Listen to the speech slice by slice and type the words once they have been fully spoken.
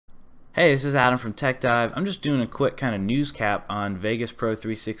Hey, this is Adam from Techdive. I'm just doing a quick kind of news cap on Vegas Pro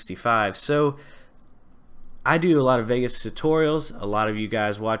 365. So, I do a lot of Vegas tutorials. A lot of you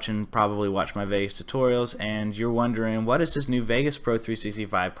guys watching probably watch my Vegas tutorials, and you're wondering, what is this new Vegas Pro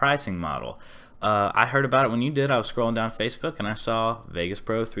 365 pricing model? I heard about it when you did. I was scrolling down Facebook and I saw Vegas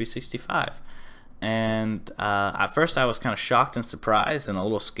Pro 365. And at first I was kind of shocked and surprised and a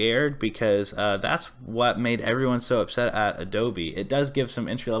little scared because that's what made everyone so upset at Adobe. It does give some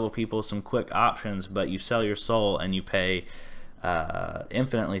entry-level people some quick options, but you sell your soul and you pay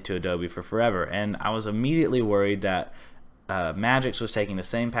infinitely to Adobe for forever. And I was immediately worried that Magix was taking the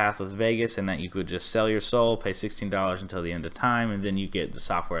same path with Vegas, and that you could just sell your soul, pay $16 until the end of time, and then you get the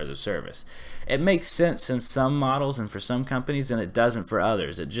software as a service. It makes sense in some models and for some companies, and it doesn't for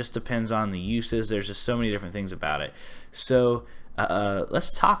others. It just depends on the uses. There's just so many different things about it. So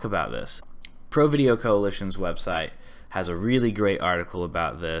let's talk about this. Pro Video Coalition's website has a really great article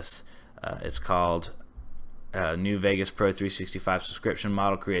about this. It's called New Vegas Pro 365 subscription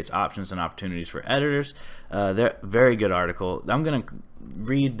model creates options and opportunities for editors. They're very good article. I'm going to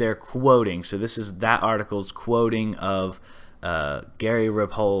read their quoting. So this is that article's quoting of Gary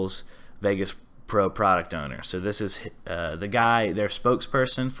Rebholz's Vegas Pro product owner. So this is the guy, their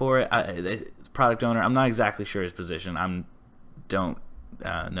spokesperson for it. Product owner. I'm not exactly sure his position. Don't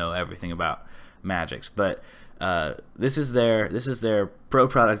know everything about Magix, but this is their pro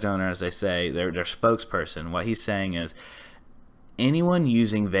product owner, as they say, their spokesperson. What he's saying is, anyone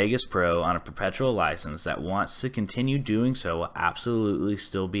using Vegas Pro on a perpetual license that wants to continue doing so will absolutely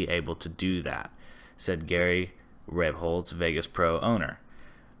still be able to do that, said Gary Rebholz, Vegas Pro owner.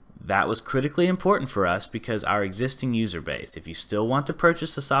 That was critically important for us because our existing user base, if you still want to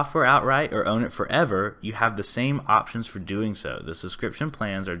purchase the software outright or own it forever, you have the same options for doing so. The subscription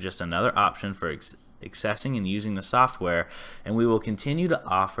plans are just another option for accessing and using the software, and we will continue to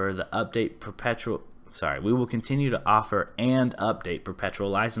offer and update perpetual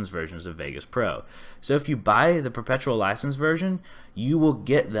license versions of Vegas Pro. So if you buy the perpetual license version, you will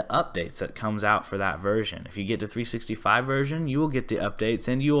get the updates that comes out for that version. If you get the 365 version, you will get the updates,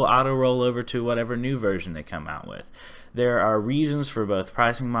 and you will auto roll over to whatever new version they come out with. There are reasons for both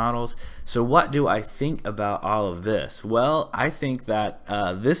pricing models. So what do I think about all of this? Well, I think that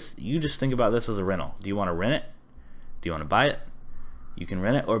you just think about this as a rental. Do you want to rent it? Do you want to buy it? You can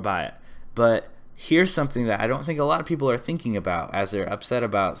rent it or buy it. But here's something that I don't think a lot of people are thinking about as they're upset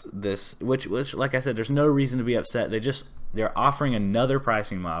about this, which like I said, there's no reason to be upset. They're offering another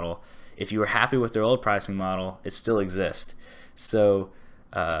pricing model. If you were happy with their old pricing model, it still exists. So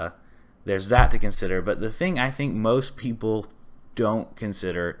there's that to consider. But the thing I think most people don't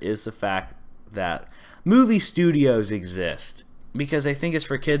consider is the fact that movie studios exist because they think it's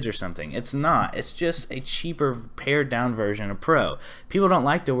for kids or something. It's not. It's just a cheaper pared down version of Pro. People don't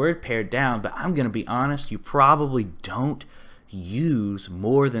like the word pared down, but I'm going to be honest, you probably don't use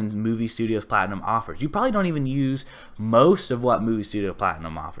more than Movie Studios Platinum offers. You probably don't even use most of what Movie Studio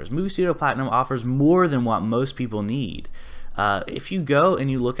Platinum offers. Movie Studio Platinum offers more than what most people need. If you go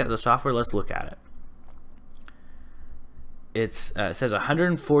and you look at the software, let's look at it. It says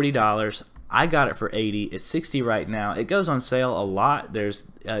 $140. I got it for $80. It's $60 right now. It goes on sale a lot.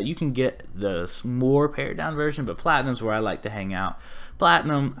 You can get the more pared down version, but Platinum's where I like to hang out.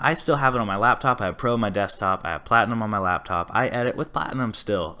 Platinum, I still have it on my laptop. I have Pro on my desktop. I have Platinum on my laptop. I edit with Platinum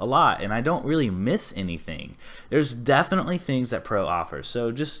still a lot, and I don't really miss anything. There's definitely things that Pro offers.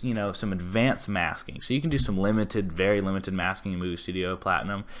 So just, some advanced masking. So you can do some very limited masking in Movie Studio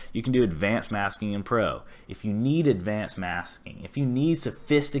Platinum. You can do advanced masking in Pro. If you need advanced masking, if you need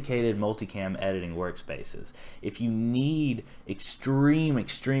sophisticated multicam editing workspaces, if you need extreme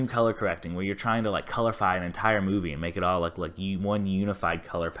color correcting where you're trying to colorify an entire movie and make it all look like one unified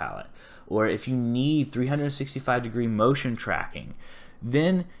color palette, or if you need 365-degree motion tracking,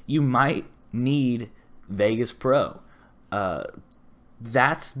 then you might need Vegas Pro.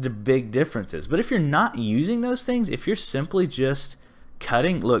 That's the big differences. But if you're not using those things, if you're simply just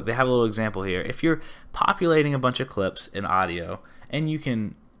cutting, look, they have a little example here. If you're populating a bunch of clips in audio and you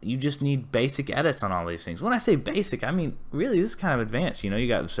just need basic edits on all these things. When I say basic, I mean really this is kind of advanced. You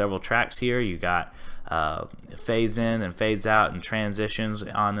got several tracks here. You got fades in and fades out and transitions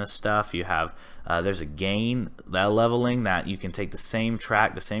on this stuff. You have there's a gain leveling that you can take the same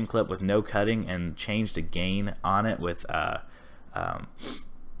track, the same clip with no cutting, and change the gain on it with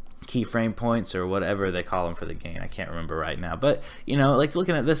keyframe points or whatever they call them for the gain. I can't remember right now. But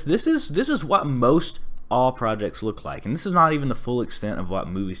looking at this is what most all projects look like, and this is not even the full extent of what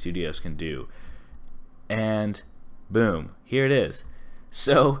movie studios can do. And boom, here it is.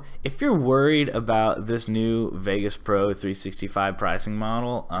 So if you're worried about this new Vegas Pro 365 pricing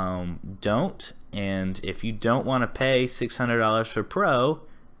model, don't. And if you don't want to pay $600 for Pro,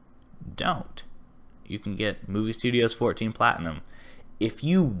 don't. You can get Movie Studios 14 Platinum. If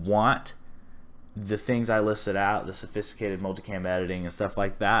you want the things I listed out, the sophisticated multicam editing and stuff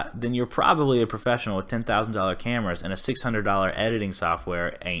like that, then you're probably a professional with $10,000 cameras, and a $600 editing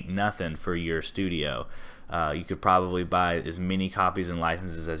software ain't nothing for your studio. You could probably buy as many copies and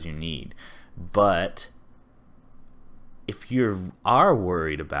licenses as you need. But if you are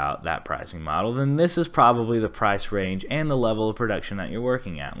worried about that pricing model, then this is probably the price range and the level of production that you're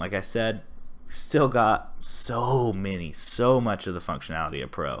working at. Like I said, still got so much of the functionality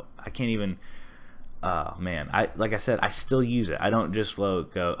of Pro. I can't even, man, like I said, I still use it. I don't just go,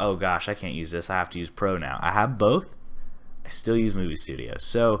 oh gosh, I can't use this, I have to use Pro now. I have both. I still use Movie Studio.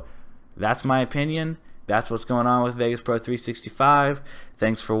 So that's my opinion. That's what's going on with Vegas Pro 365.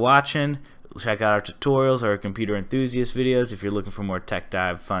 Thanks for watching. Check out our tutorials, our computer enthusiast videos if you're looking for more tech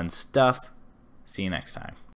dive fun stuff. See you next time.